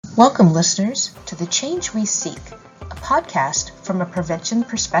Welcome, listeners, to The Change We Seek, a podcast from a prevention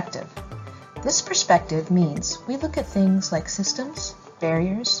perspective. This perspective means we look at things like systems,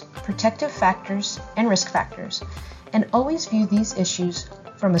 barriers, protective factors, and risk factors, and always view these issues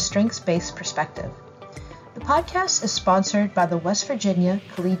from a strengths-based perspective. The podcast is sponsored by the West Virginia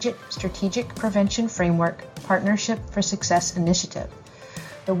Collegiate Strategic Prevention Framework Partnership for Success Initiative.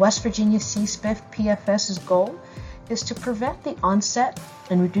 The West Virginia CSPIF PFS's goal is to prevent the onset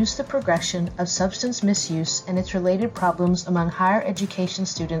and reduce the progression of substance misuse and its related problems among higher education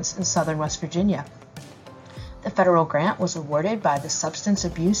students in Southern West Virginia. The federal grant was awarded by the Substance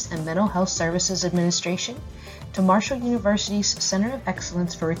Abuse and Mental Health Services Administration to Marshall University's Center of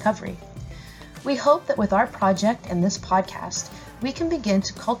Excellence for Recovery. We hope that with our project and this podcast, we can begin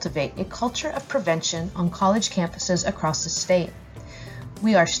to cultivate a culture of prevention on college campuses across the state.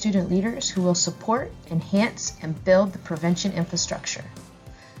 We are student leaders who will support, enhance, and build the prevention infrastructure.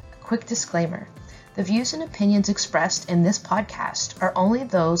 A quick disclaimer: the views and opinions expressed in this podcast are only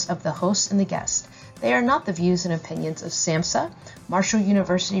those of the host and the guest. They are not the views and opinions of SAMHSA, Marshall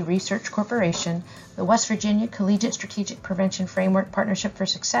University Research Corporation, the West Virginia Collegiate Strategic Prevention Framework Partnership for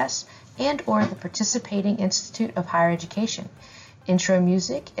Success, and/or the participating Institute of Higher Education. Intro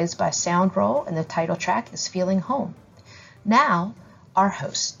music is by Soundroll, and the title track is Feeling Home. Now, our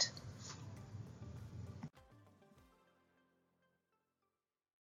host.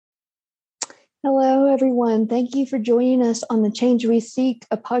 Hello, everyone. Thank you for joining us on The Change We Seek,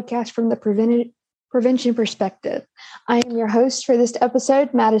 a podcast from the prevention perspective. I am your host for this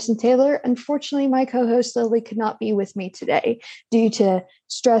episode, Madison Taylor. Unfortunately, my co-host Lily could not be with me today due to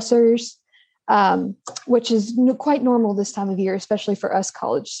stressors, which is quite normal this time of year, especially for us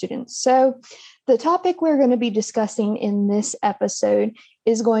college students. So the topic we're going to be discussing in this episode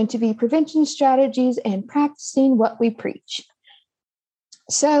is going to be prevention strategies and practicing what we preach.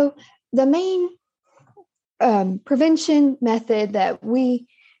 So the main prevention method that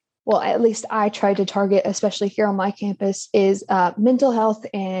at least I try to target, especially here on my campus, is mental health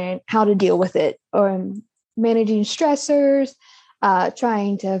and how to deal with it, or managing stressors,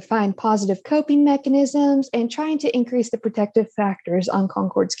 trying to find positive coping mechanisms, and trying to increase the protective factors on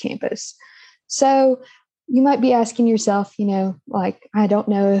Concord's campus. So you might be asking yourself, I don't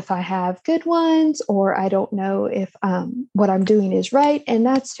know if I have good ones, or I don't know if what I'm doing is right. And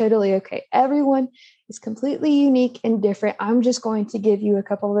that's totally okay. Everyone is completely unique and different. I'm just going to give you a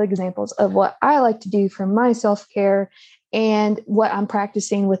couple of examples of what I like to do for my self-care and what I'm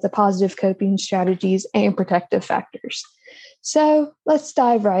practicing with the positive coping strategies and protective factors. So let's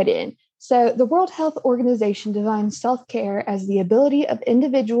dive right in. So the World Health Organization defines self-care as the ability of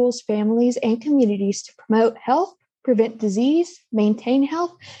individuals, families, and communities to promote health, prevent disease, maintain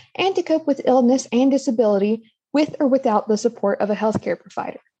health, and to cope with illness and disability with or without the support of a healthcare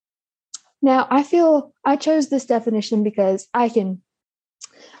provider. Now, I chose this definition because I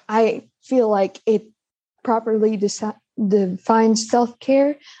feel like it properly defines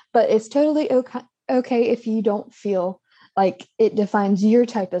self-care, but it's totally okay if you don't feel like it defines your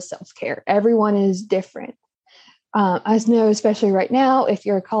type of self-care. Everyone is different. I know, especially right now, if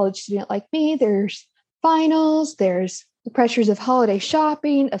you're a college student like me, there's finals, there's the pressures of holiday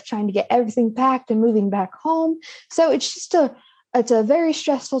shopping, of trying to get everything packed and moving back home. So it's a very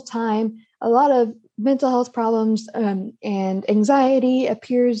stressful time. A lot of mental health problems and anxiety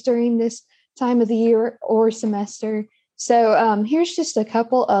appears during this time of the year or semester. So here's just a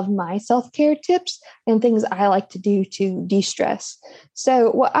couple of my self-care tips and things I like to do to de-stress. So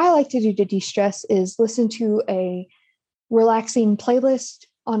what I like to do to de-stress is listen to a relaxing playlist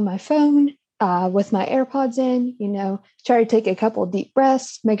on my phone with my AirPods in, try to take a couple of deep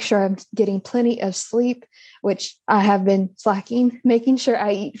breaths, make sure I'm getting plenty of sleep, which I have been slacking, making sure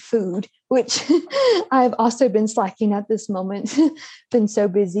I eat food, which I've also been slacking at this moment, been so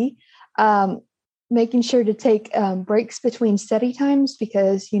busy. Making sure to take breaks between study times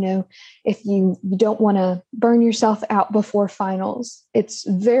because, if you don't want to burn yourself out before finals, it's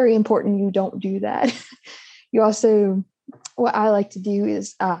very important you don't do that. You also, what I like to do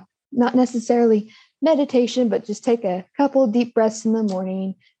is not necessarily meditation, but just take a couple of deep breaths in the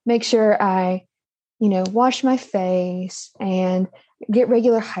morning, make sure I, wash my face and get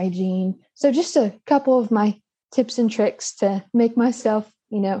regular hygiene. So just a couple of my tips and tricks to make myself,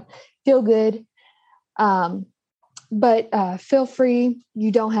 feel good. But feel free.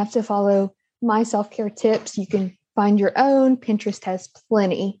 You don't have to follow my self-care tips. You can find your own. Pinterest has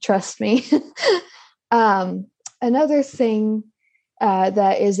plenty, trust me. Another thing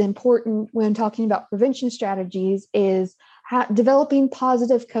that is important when talking about prevention strategies is developing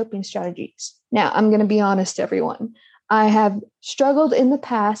positive coping strategies. Now, I'm going to be honest, everyone. I have struggled in the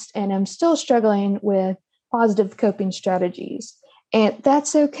past and I'm still struggling with positive coping strategies. And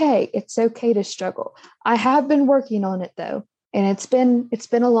that's okay. It's okay to struggle. I have been working on it though, and it's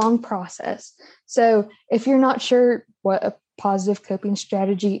been a long process. So if you're not sure what a positive coping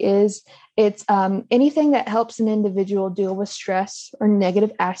strategy is, it's anything that helps an individual deal with stress or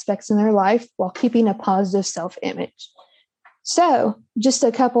negative aspects in their life while keeping a positive self-image. So just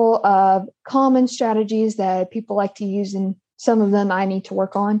a couple of common strategies that people like to use, and some of them I need to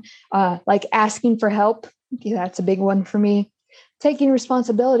work on, like asking for help. Yeah, that's a big one for me. Taking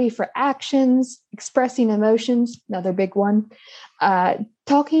responsibility for actions, expressing emotions, another big one.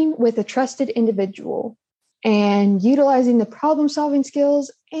 Talking with a trusted individual and utilizing the problem-solving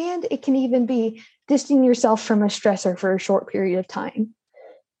skills, and it can even be distancing yourself from a stressor for a short period of time.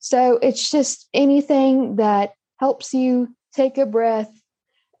 So it's just anything that helps you take a breath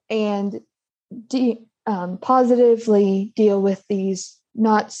and positively deal with these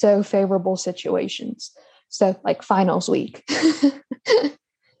not so favorable situations. So like finals week.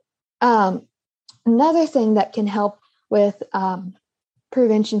 Another thing that can help with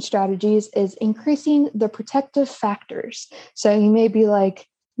prevention strategies is increasing the protective factors. So you may be like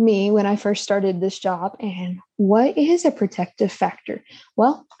me when I first started this job, and what is a protective factor?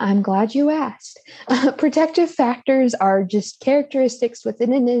 Well, I'm glad you asked. Protective factors are just characteristics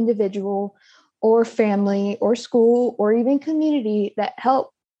within an individual or family or school or even community that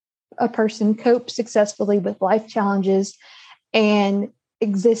help a person cope successfully with life challenges and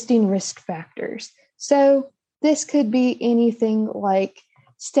existing risk factors. So this could be anything like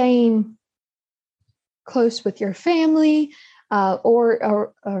staying close with your family,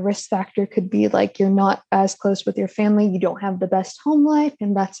 or a risk factor could be like you're not as close with your family, you don't have the best home life,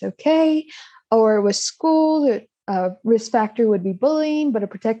 and that's okay. Or with school, a risk factor would be bullying, but a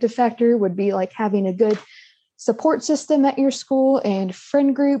protective factor would be like having a good support system at your school and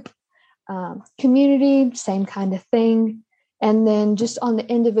friend group. Community, same kind of thing. And then just on the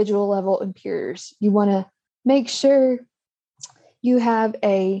individual level and peers, you want to make sure you have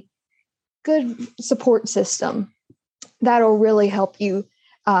a good support system that'll really help you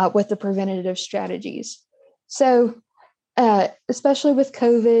with the preventative strategies. So especially with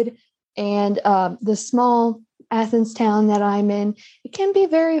COVID and the small Athens town that I'm in, it can be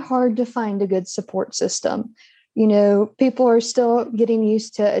very hard to find a good support system. You know, people are still getting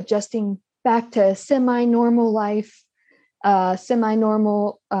used to adjusting back to semi-normal life,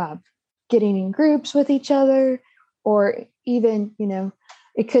 getting in groups with each other, or even, you know,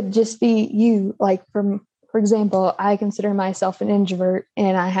 it could just be you. Like for example, I consider myself an introvert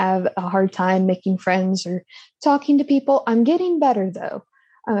and I have a hard time making friends or talking to people. I'm getting better though.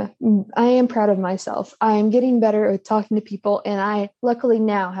 I am proud of myself. I am getting better at talking to people, and I luckily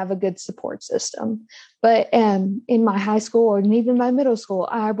now have a good support system. But in my high school or even my middle school,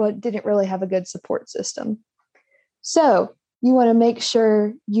 I didn't really have a good support system. So you want to make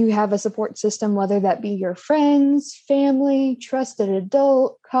sure you have a support system, whether that be your friends, family, trusted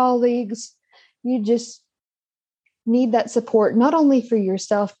adult, colleagues. You just need that support, not only for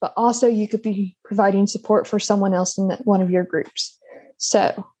yourself, but also you could be providing support for someone else in one of your groups.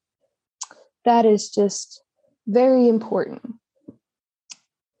 So that is just very important.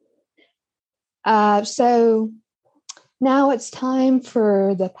 So now it's time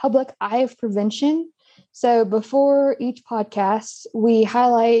for the public eye of prevention. So before each podcast, we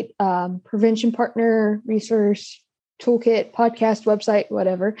highlight prevention partner, resource, toolkit, podcast, website,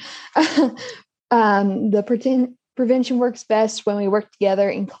 whatever. The prevention works best when we work together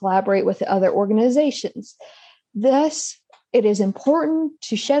and collaborate with other organizations. Thus, it is important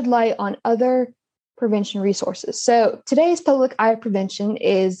to shed light on other prevention resources. So today's public eye prevention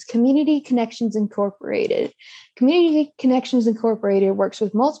is Community Connections Incorporated. Community Connections Incorporated works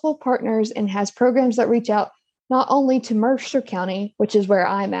with multiple partners and has programs that reach out not only to Mercer County, which is where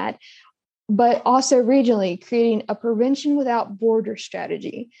I'm at, but also regionally, creating a prevention without border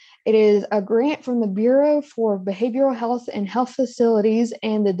strategy. It is a grant from the Bureau for Behavioral Health and Health Facilities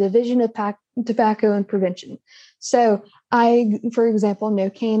and the Division of Tobacco and Prevention. So I, for example, know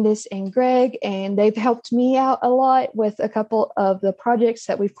Candace and Greg, and they've helped me out a lot with a couple of the projects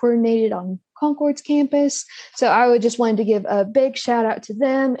that we've coordinated on Concord's campus. So I would just wanted to give a big shout out to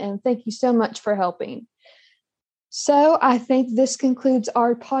them, and thank you so much for helping. So I think this concludes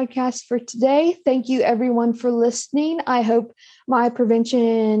our podcast for today. Thank you everyone for listening. I hope my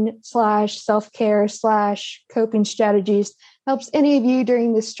prevention / self-care / coping strategies helps any of you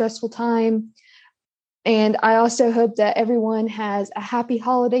during this stressful time. And I also hope that everyone has a happy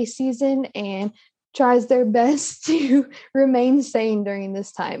holiday season and tries their best to remain sane during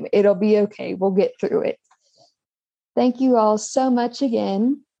this time. It'll be okay. We'll get through it. Thank you all so much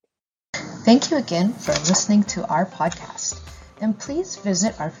again. Thank you again for listening to our podcast. And please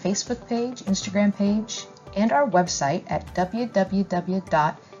visit our Facebook page, Instagram page, and our website at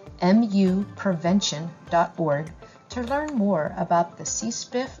www.muprevention.org to learn more about the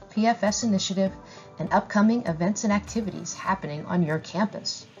CSPIF PFS initiative and upcoming events and activities happening on your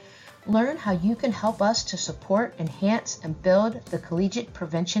campus. Learn how you can help us to support, enhance, and build the collegiate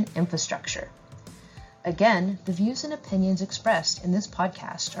prevention infrastructure. Again, the views and opinions expressed in this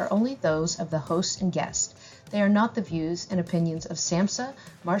podcast are only those of the hosts and guests. They are not the views and opinions of SAMHSA,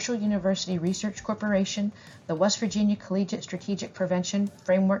 Marshall University Research Corporation, the West Virginia Collegiate Strategic Prevention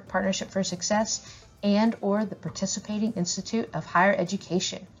Framework Partnership for Success, and or the participating Institute of Higher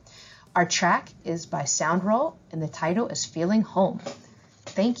Education. Our track is by Soundroll, and the title is Feeling Home.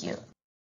 Thank you.